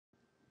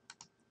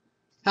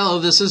Hello,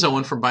 this is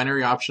Owen from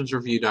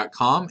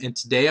BinaryOptionsReview.com, and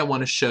today I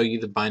want to show you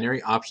the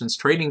binary options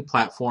trading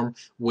platform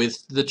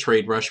with the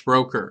TradeRush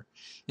broker.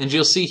 And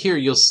you'll see here,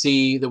 you'll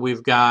see that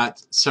we've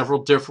got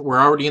several different, we're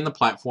already in the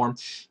platform.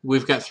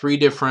 We've got three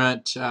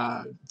different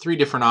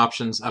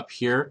options up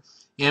here.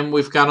 And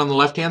we've got on the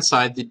left-hand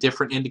side the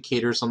different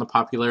indicators on the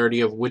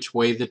popularity of which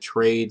way the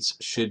trades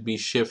should be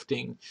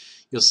shifting.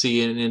 You'll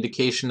see an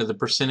indication of the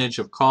percentage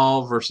of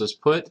call versus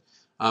put,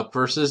 up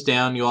versus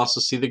down. You'll also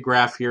see the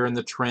graph here and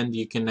the trend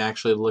you can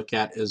actually look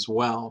at as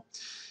well.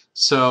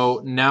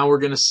 So now we're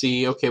going to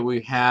see, okay, we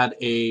had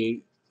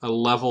a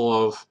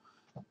level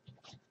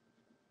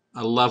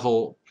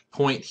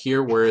point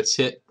here where it's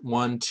hit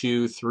 1,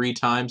 2, 3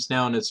 times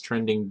now and it's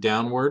trending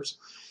downwards,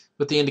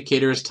 but the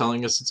indicator is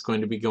telling us it's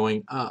going to be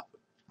going up.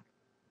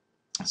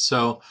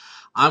 So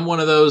I'm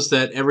one of those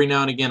that every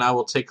now and again I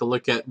will take a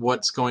look at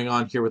what's going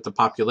on here with the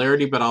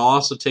popularity, but I'll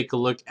also take a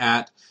look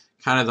at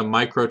kind of the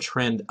micro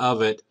trend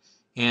of it,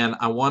 and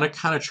I want to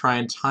kind of try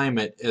and time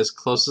it as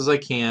close as I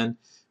can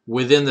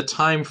within the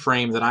time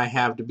frame that I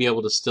have to be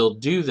able to still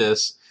do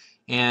this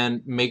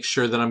and make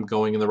sure that I'm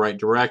going in the right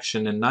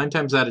direction. And 9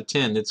 times out of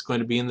 10 it's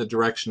going to be in the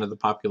direction of the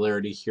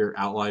popularity here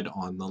outlined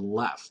on the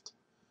left.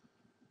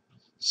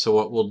 So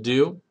what we'll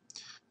do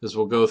is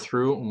we'll go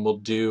through and we'll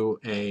do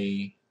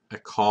a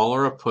call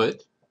or a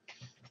put,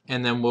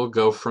 and then we'll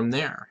go from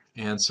there.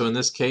 And so in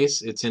this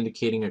case it's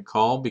indicating a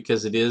call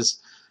because it is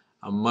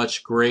a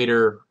much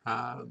greater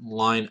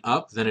line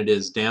up than it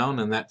is down,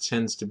 and that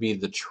tends to be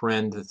the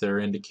trend that they're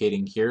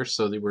indicating here,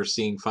 so that we're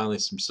seeing finally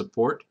some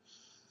support.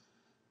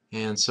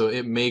 And so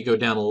it may go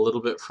down a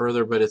little bit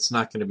further, but it's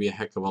not going to be a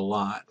heck of a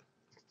lot.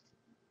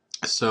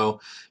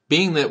 So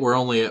being that we're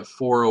only at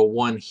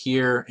 4:01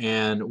 here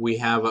and we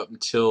have up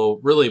until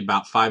really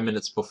about 5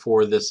 minutes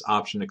before this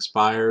option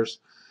expires,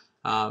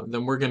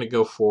 then we're going to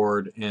go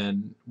forward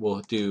and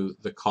we'll do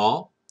the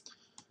call,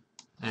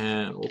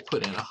 and we'll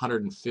put in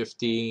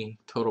 150,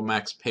 total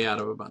max payout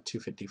of about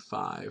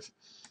 255,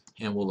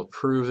 and we'll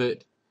approve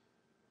it.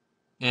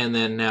 And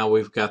then now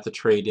we've got the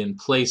trade in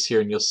place here,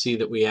 and you'll see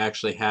that we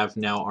actually have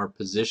now our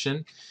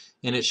position,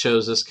 and it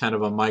shows us kind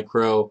of a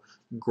micro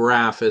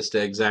graph as to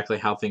exactly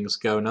how things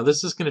go. Now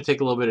this is going to take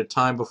a little bit of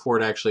time before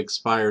it actually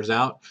expires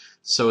out,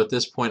 so at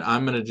this point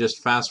I'm going to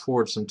just fast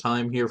forward some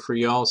time here for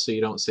y'all so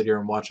you don't sit here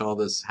and watch all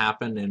this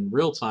happen in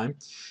real time,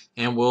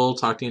 and we'll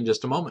talk to you in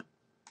just a moment.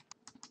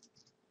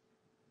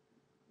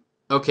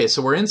 Okay,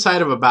 so we're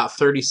inside of about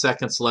 30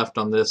 seconds left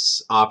on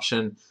this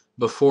option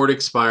before it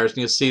expires, and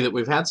you'll see that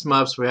we've had some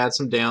ups, we've had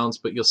some downs,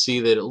 but you'll see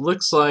that it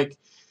looks like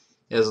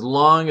as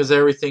long as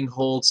everything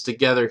holds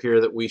together here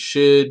that we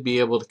should be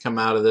able to come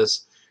out of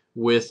this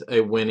with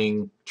a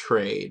winning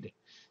trade.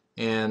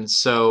 And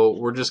so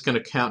we're just going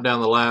to count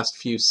down the last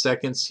few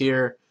seconds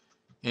here,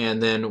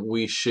 and then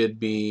we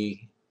should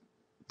be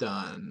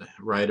done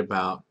right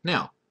about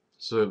now.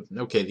 So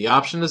okay, the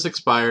option has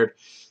expired.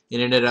 It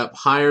ended up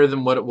higher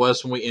than what it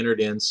was when we entered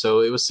in,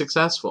 so it was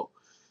successful.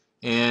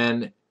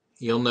 And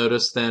you'll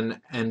notice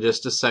then in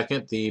just a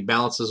second the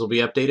balances will be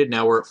updated.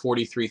 Now we're at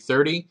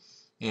 43.30,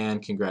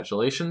 and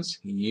congratulations,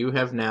 you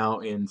have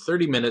now in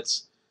 30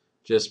 minutes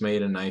just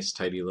made a nice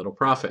tidy little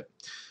profit.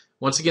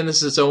 Once again,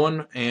 this is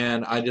Owen,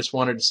 and I just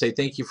wanted to say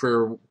thank you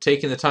for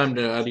taking the time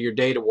out of your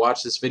day to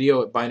watch this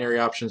video at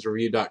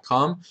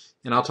BinaryOptionsReview.com,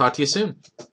 and I'll talk to you soon.